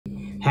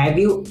Have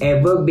you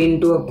ever been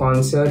to a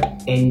concert,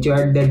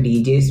 enjoyed the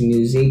DJ's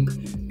music,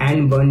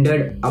 and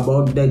wondered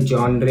about the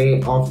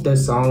genre of the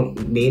song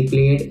they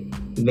played?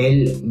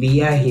 Well,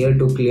 we are here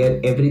to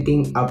clear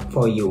everything up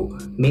for you.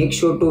 Make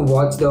sure to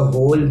watch the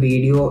whole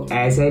video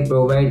as I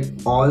provide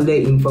all the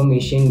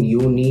information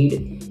you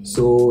need.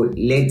 So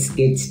let's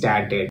get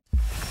started.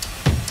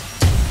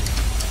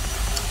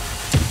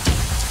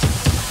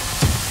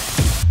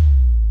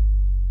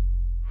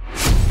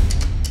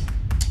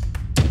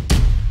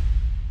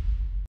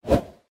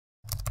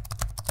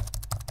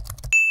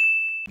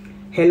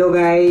 Hello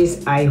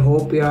guys, I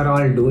hope you are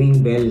all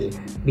doing well.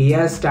 We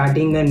are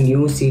starting a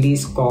new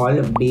series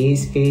called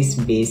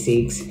Bassface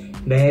Basics,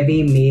 where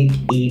we make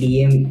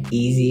EDM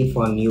easy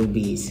for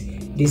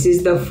newbies. This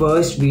is the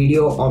first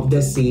video of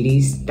the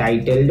series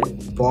titled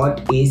What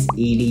is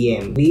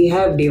EDM? We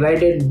have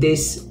divided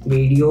this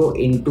video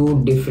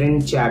into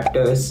different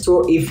chapters.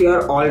 So if you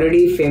are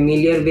already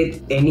familiar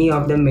with any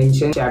of the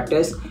mentioned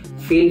chapters,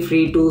 feel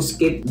free to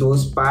skip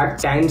those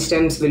parts.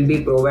 Timestamps will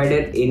be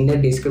provided in the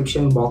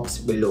description box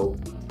below.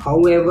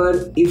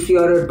 However, if you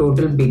are a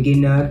total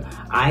beginner,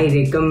 I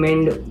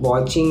recommend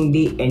watching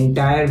the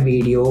entire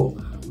video.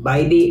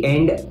 By the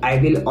end, I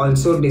will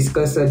also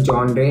discuss a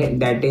genre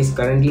that is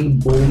currently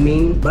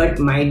booming but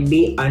might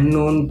be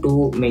unknown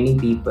to many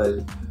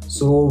people.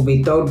 So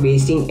without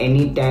wasting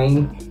any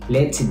time,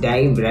 let's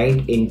dive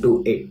right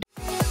into it.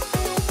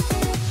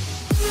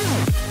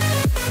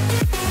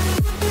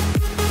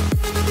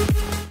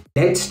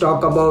 Let's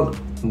talk about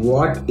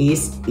what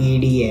is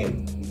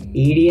EDM.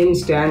 EDM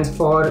stands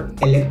for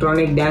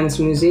Electronic Dance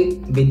Music,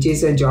 which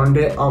is a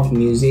genre of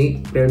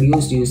music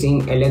produced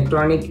using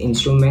electronic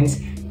instruments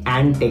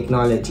and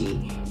technology.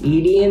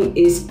 EDM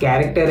is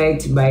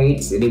characterized by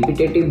its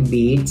repetitive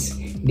beats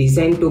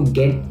designed to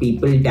get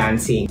people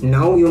dancing.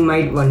 Now you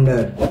might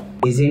wonder,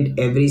 isn't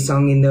every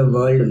song in the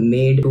world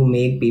made to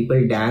make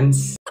people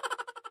dance?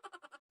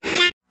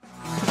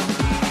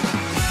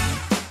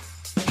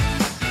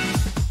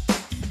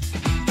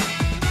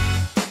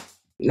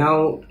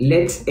 Now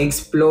let's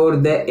explore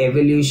the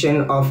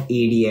evolution of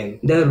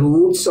EDM. The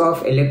roots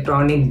of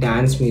electronic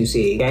dance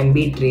music can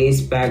be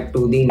traced back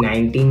to the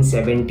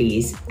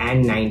 1970s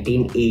and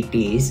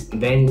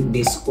 1980s when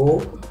disco,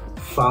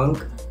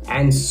 funk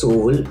and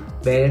soul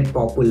were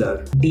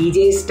popular.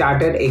 DJs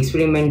started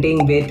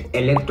experimenting with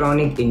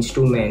electronic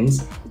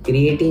instruments,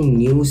 creating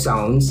new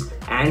sounds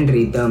and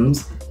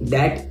rhythms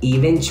that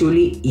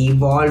eventually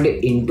evolved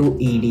into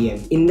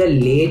EDM. In the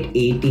late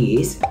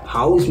 80s,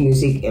 house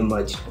music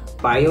emerged,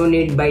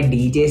 pioneered by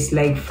DJs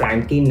like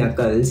Frankie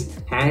Knuckles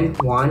and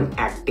Juan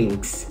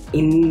Actings.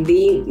 In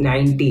the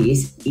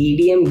 90s,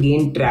 EDM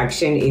gained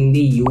traction in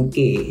the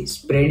UK,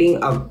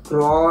 spreading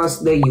across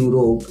the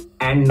Europe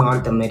and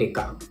North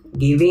America,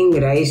 giving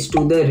rise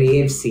to the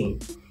rave scene.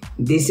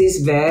 This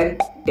is where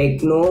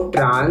Techno,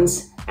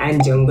 Trance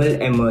and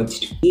Jungle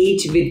emerged,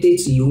 each with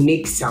its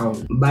unique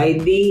sound. By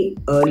the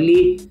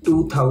early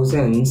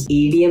 2000s,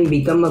 EDM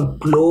became a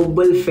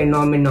global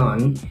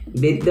phenomenon,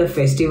 with the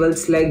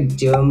festivals like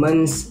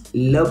Germany's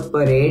Love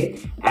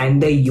Parade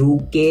and the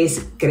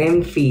UK's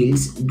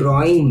Creamfields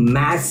drawing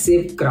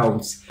massive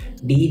crowds.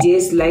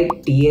 DJs like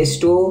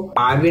Tiesto,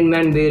 Armin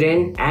van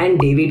Buuren and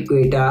David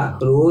Guetta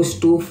rose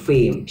to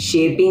fame,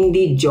 shaping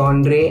the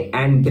genre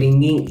and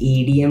bringing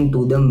EDM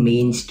to the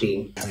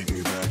mainstream.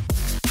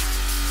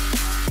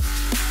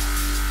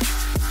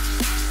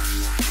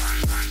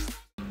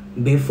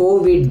 Before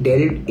we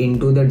delve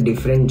into the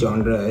different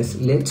genres,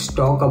 let's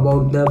talk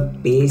about the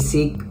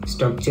basic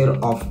structure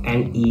of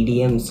an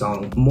EDM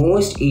song.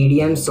 Most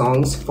EDM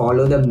songs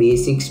follow the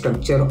basic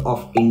structure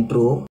of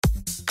intro,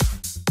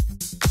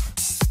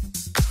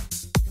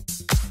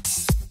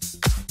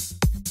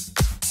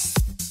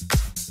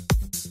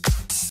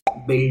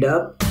 build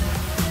up,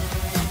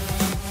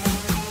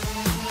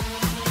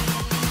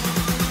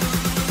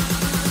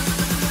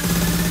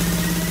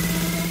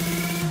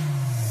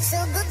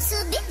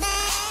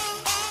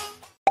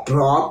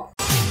 drop,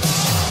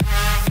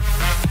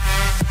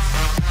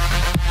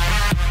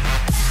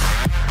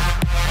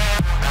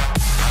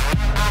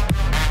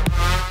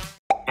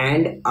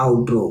 and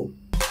outro.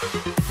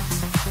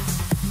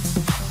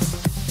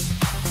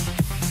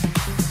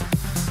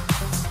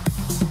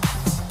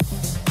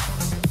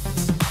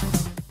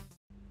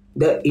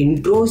 The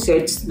intro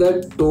sets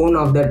the tone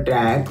of the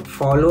track,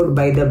 followed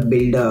by the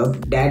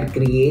build-up that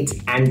creates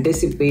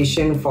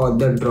anticipation for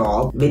the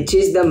drop, which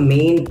is the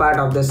main part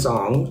of the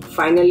song.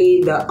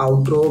 Finally, the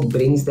outro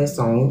brings the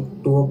song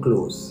to a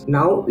close.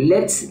 Now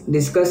let's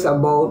discuss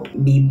about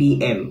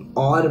BPM,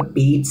 or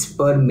beats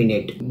per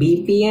minute.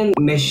 BPM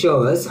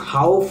measures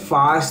how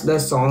fast the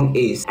song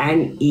is,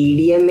 and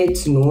EDM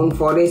is known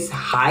for its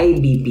high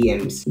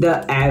BPMs.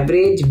 The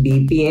average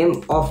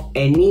BPM of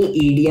any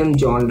EDM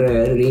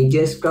genre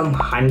ranges from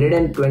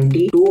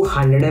 120 to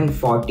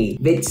 140,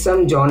 with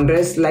some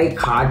genres like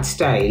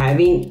Hardstyle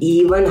having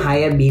even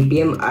higher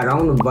BPM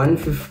around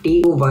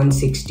 150 to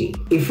 160.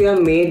 If you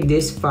have made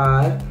this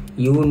far,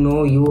 you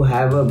know you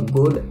have a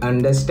good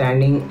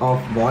understanding of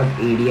what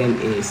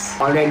EDM is.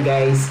 Alright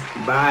guys,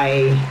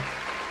 bye.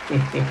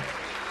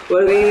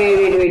 Well,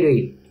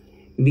 wait.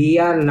 We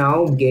are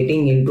now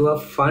getting into a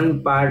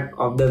fun part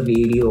of the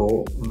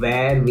video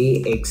where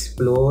we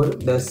explore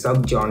the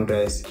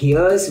subgenres.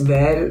 Here's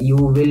where you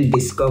will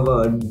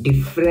discover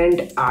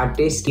different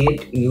artists,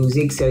 get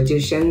music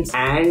suggestions,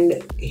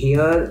 and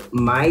hear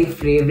my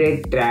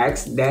favorite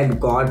tracks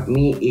that got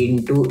me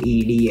into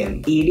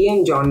EDM.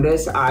 EDM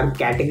genres are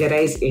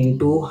categorized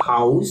into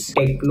house,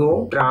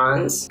 techno,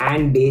 trance,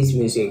 and bass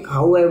music.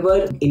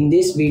 However, in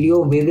this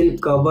video we will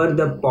cover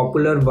the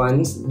popular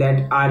ones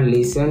that are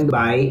listened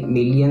by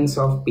millions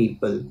of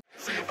people.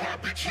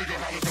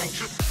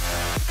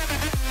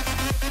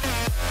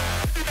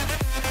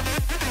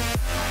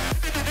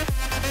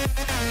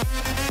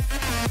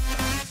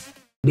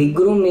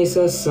 Bigroom is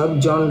a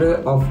subgenre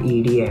of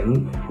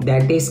EDM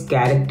that is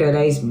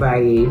characterized by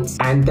its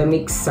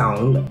anthemic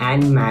sound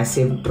and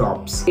massive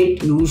drops.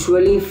 It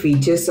usually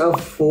features a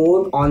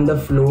 4 on the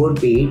floor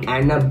beat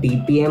and a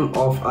BPM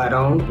of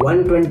around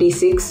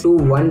 126 to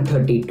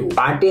 132.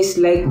 Artists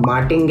like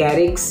Martin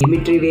Garrix,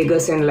 Dimitri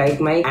Vegas and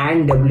Like Mike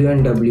and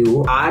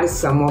W&W are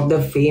some of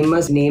the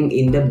famous names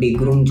in the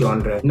Bigroom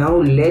genre. Now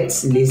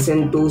let's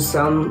listen to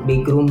some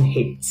Bigroom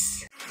hits.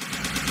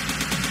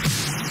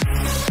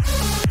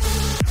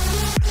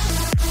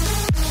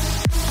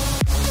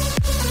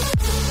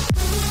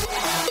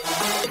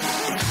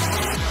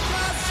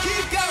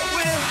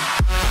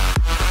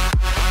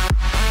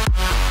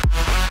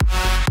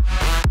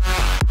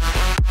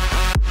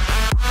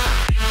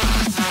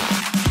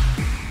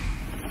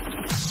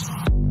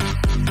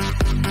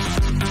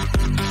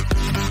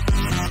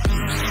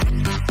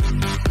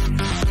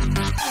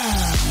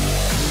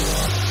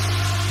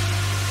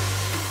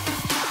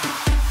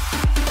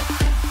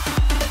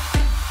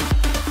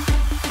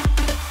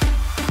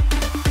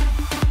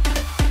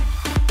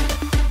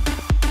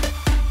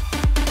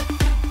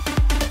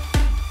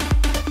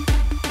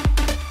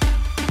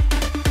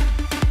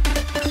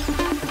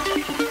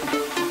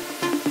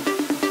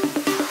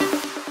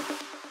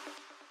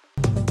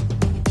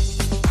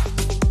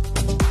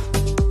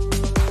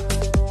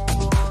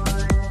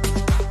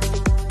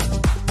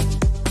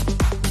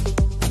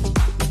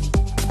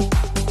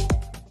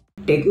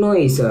 Techno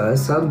is a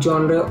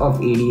subgenre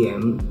of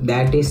EDM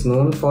that is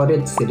known for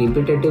its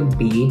repetitive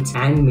beats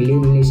and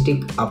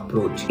minimalistic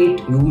approach. It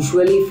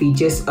usually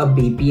features a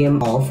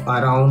BPM of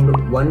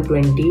around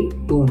 120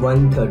 to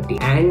 130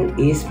 and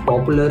is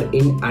popular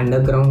in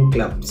underground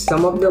clubs.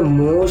 Some of the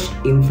most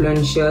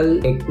influential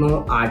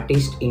techno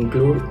artists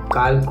include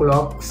Carl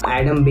Cox,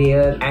 Adam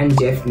Beyer, and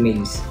Jeff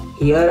Mills.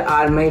 Here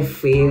are my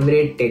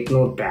favorite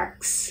techno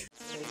tracks.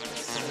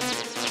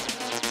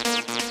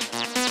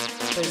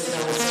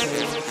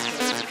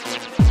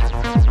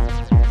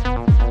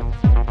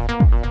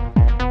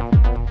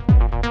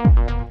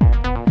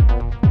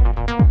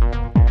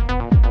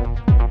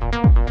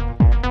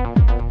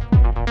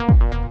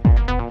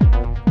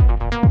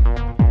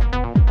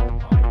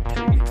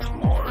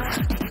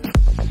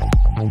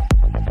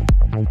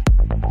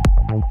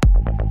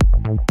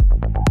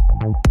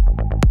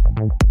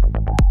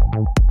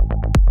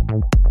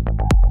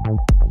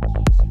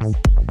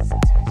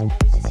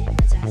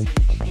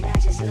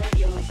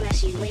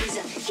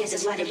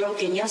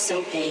 Broken, you're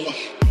so paid.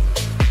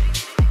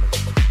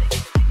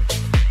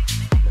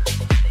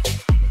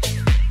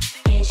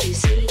 Can't you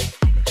see?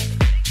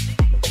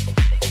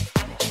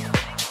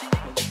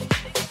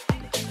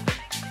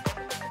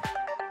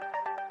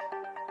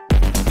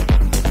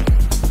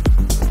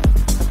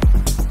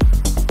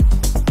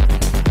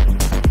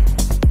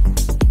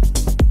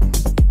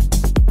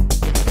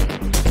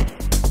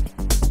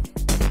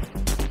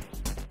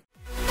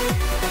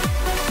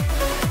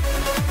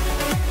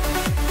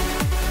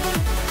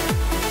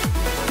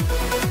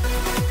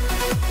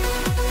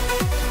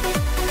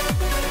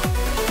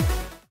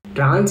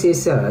 Trance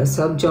is a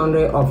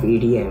subgenre of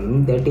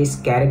EDM that is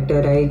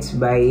characterized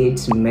by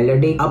its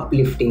melodic,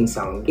 uplifting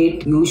sound.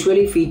 It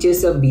usually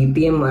features a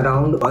BPM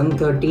around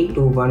 130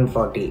 to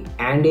 140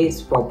 and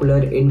is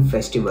popular in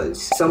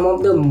festivals. Some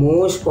of the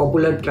most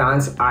popular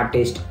trance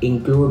artists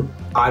include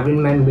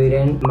Armin van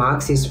Buuren,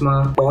 Mark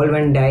Sisma, Paul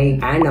van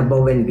Dyk, and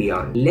Above and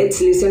Beyond. Let's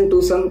listen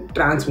to some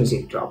trance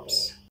music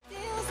drops.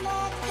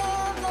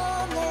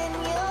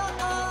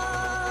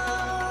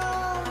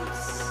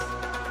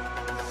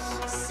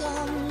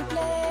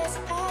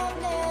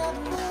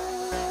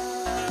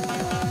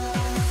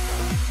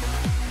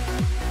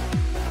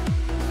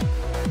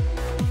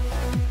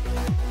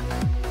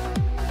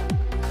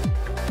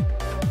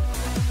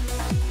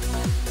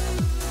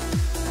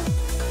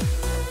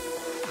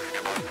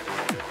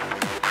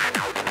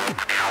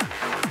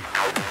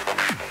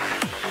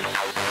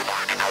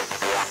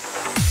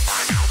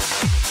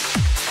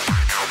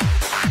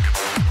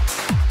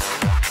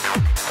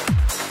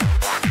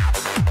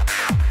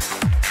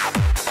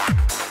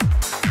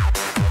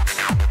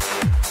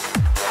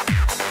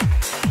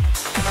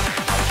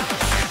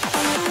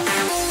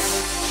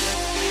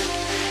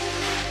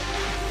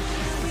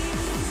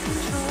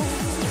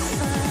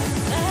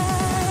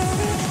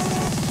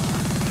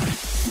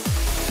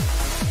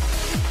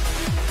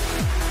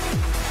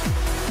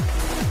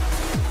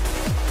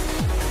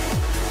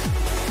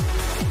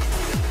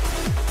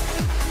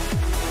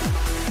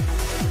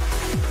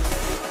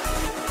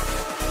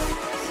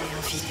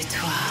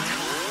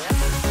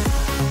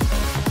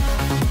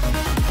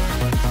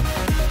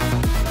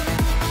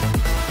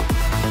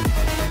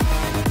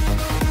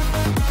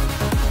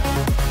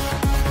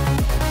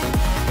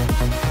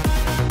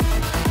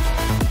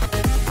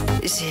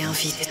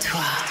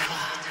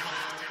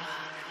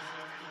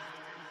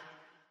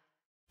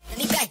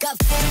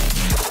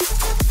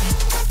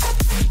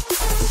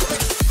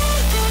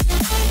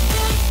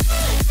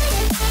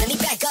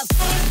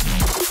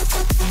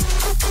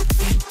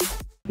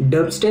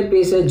 Dubstep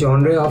is a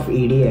genre of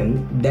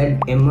EDM that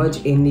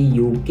emerged in the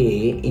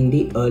UK in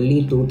the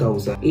early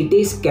 2000s. It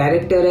is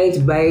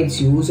characterized by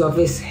its use of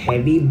its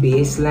heavy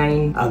bass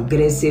line,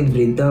 aggressive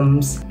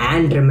rhythms,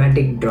 and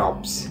dramatic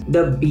drops.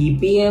 The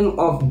BPM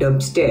of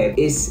dubstep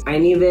is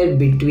anywhere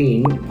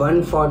between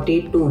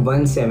 140 to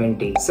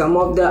 170. Some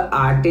of the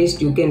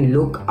artists you can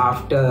look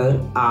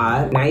after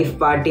are Knife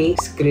Party,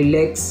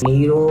 Skrillex,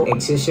 Nero,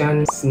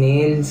 Excision,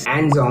 Snails,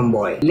 and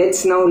Zomboy.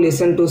 Let's now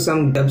listen to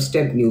some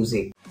dubstep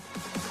music.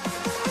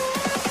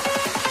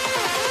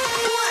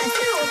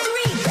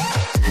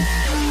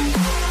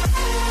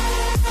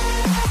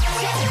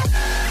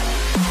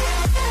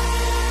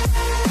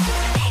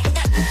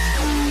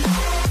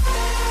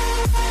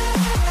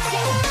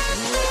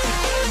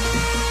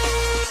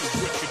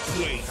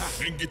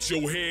 And get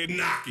your head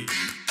knocking.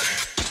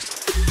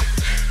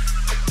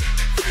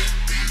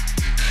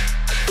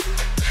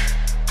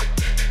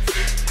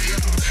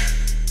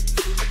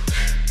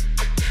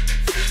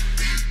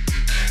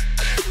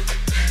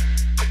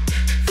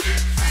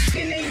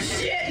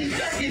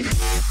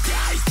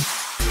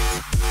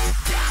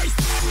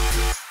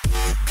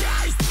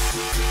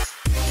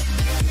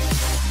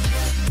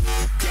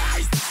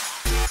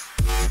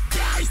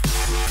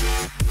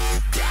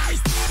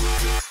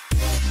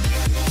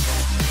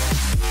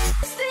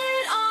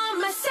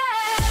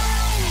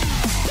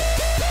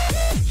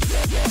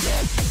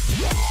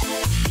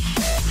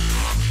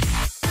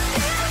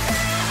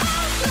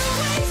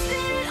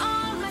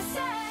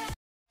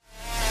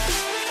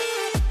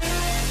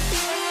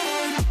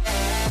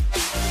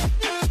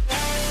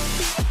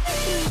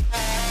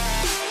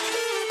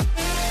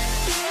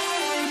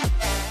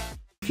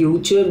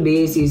 Future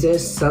bass is a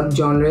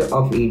subgenre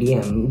of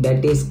EDM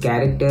that is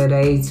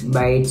characterized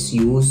by its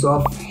use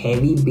of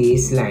heavy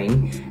bass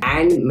line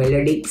and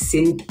melodic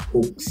synth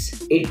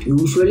hooks. It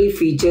usually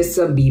features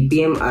a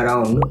BPM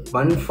around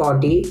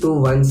 140 to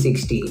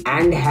 160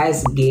 and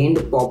has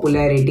gained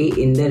popularity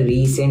in the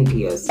recent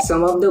years.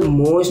 Some of the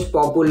most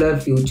popular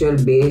future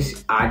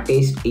bass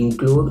artists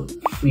include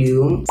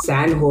Flume,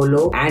 San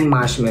Holo, and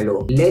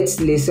Marshmello. Let's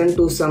listen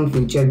to some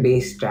future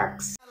bass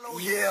tracks.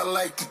 Yeah, I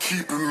like to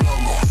keep it mellow.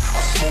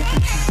 I smoke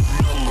and keep it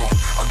mellow.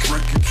 I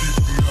drink and keep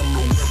it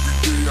mellow. Every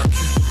day I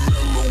keep it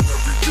mellow.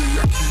 Every day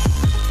I keep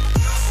it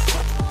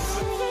We can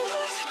turn the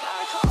lights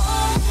back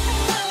on.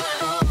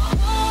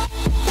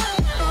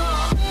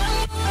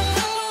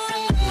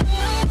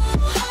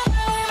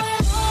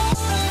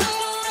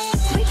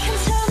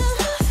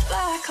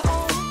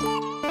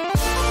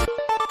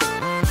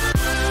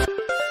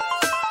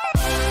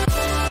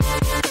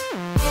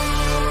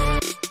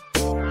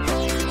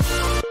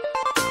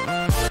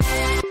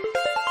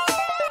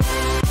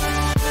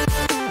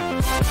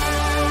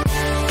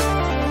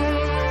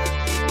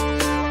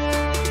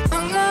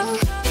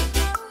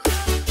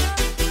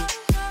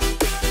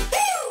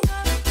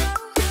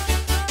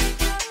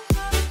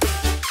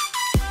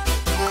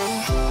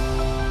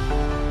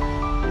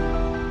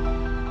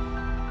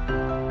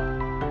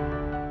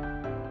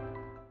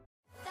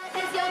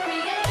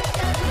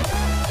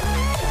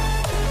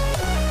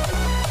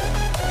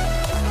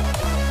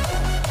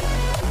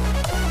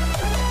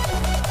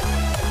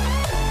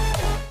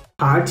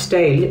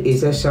 Hardstyle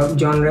is a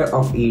subgenre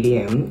of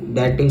EDM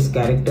that is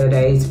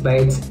characterized by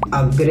its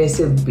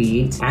aggressive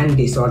beats and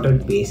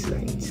distorted bass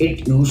lines.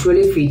 It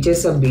usually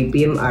features a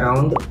BPM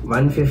around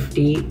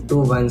 150 to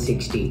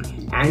 160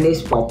 and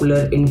is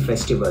popular in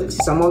festivals.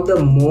 Some of the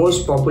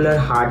most popular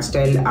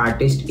hardstyle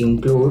artists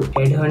include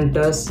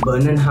Headhunters,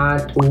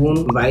 Bernard,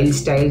 Poon, Wild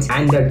Styles,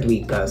 and The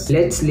Tweakers.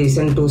 Let's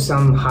listen to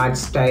some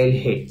hardstyle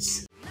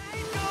hits.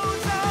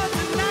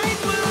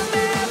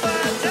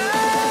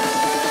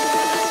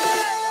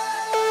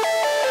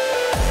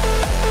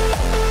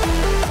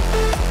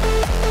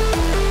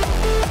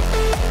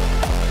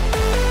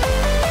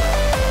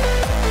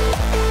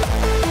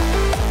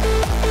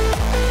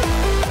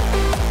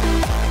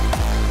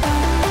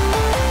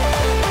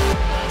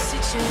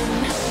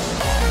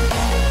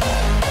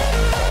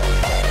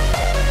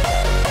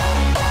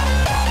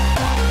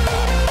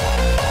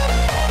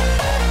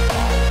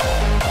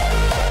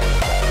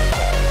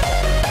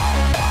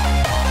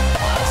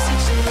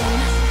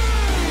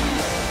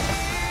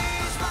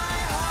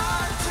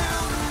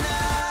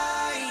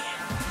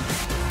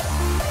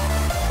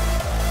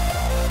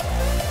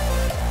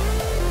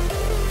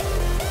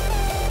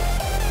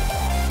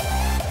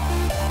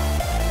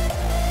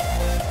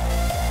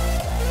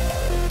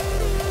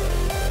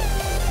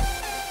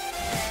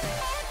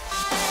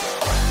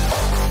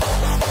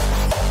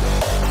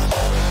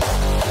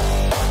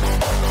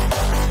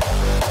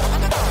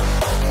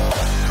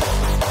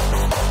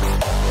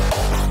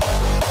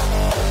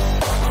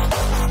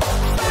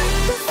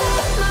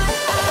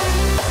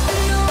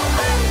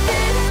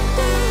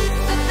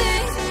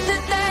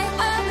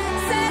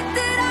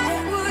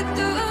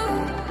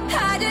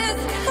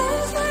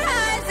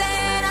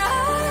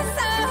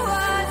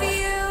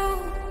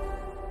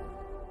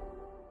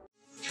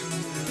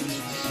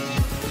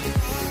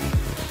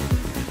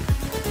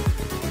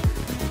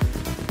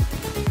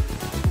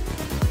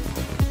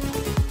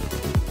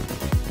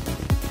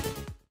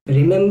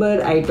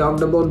 Remember I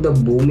talked about the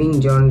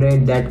booming genre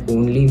that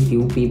only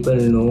few people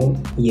know?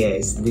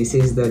 Yes, this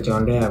is the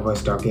genre I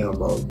was talking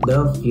about,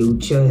 the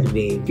future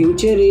rave.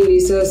 Future rave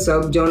is a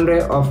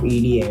subgenre of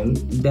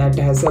EDM that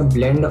has a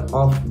blend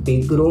of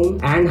Bigroom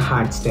and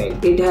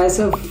Hardstyle. It has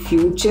a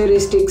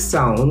futuristic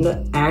sound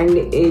and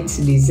it's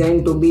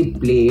designed to be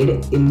played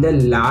in the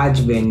large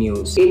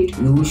venues. It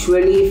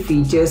usually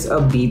features a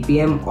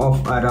BPM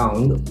of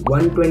around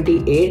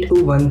 128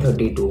 to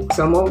 132.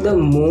 Some of the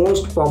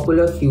most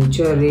popular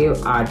future rave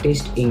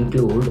artists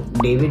include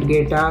David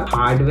Guetta,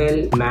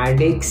 Hardwell,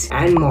 Maddox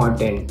and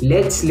Morton.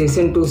 Let's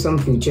listen to some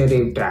future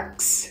rave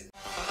tracks.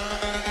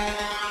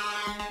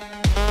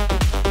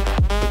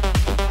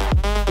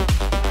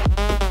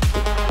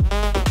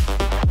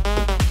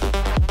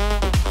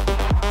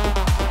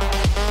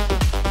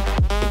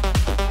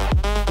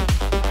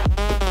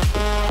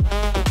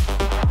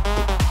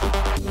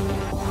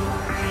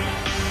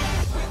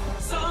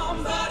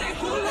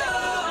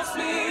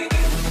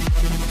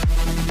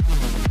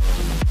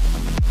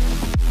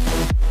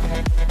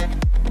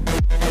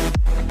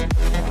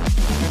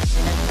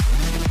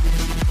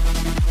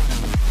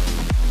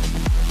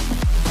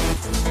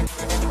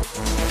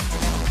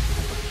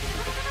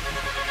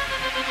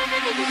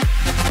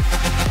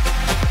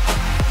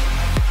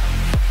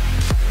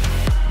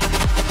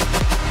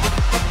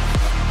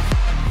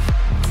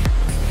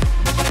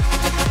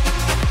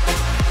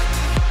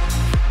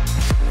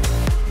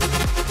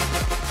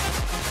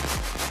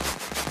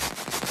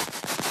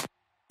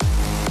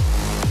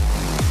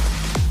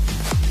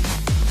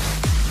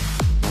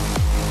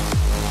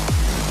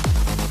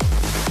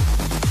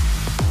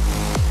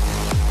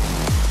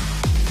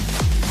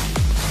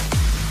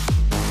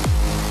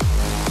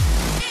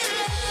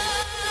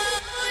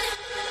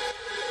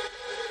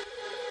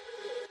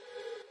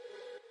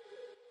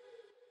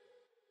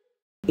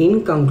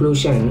 In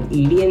conclusion,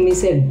 EDM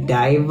is a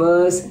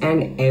diverse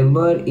and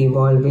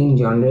ever-evolving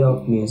genre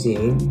of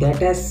music that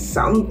has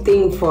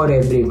something for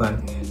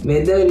everyone.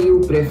 Whether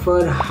you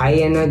prefer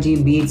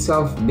high-energy beats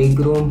of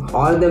Bigroom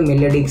or the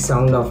melodic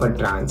sound of a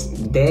trance,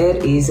 there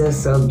is a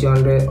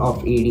subgenre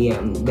of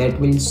EDM that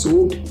will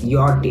suit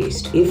your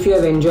taste. If you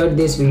have enjoyed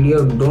this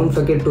video, don't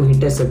forget to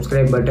hit the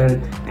subscribe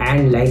button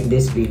and like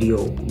this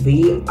video.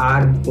 We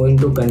are going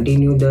to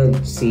continue the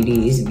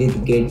series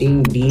with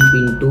getting deep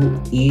into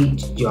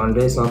each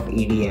genres of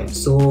EDM.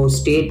 So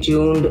stay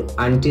tuned.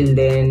 Until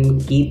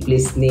then, keep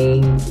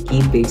listening,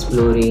 keep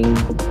exploring.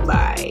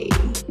 Bye.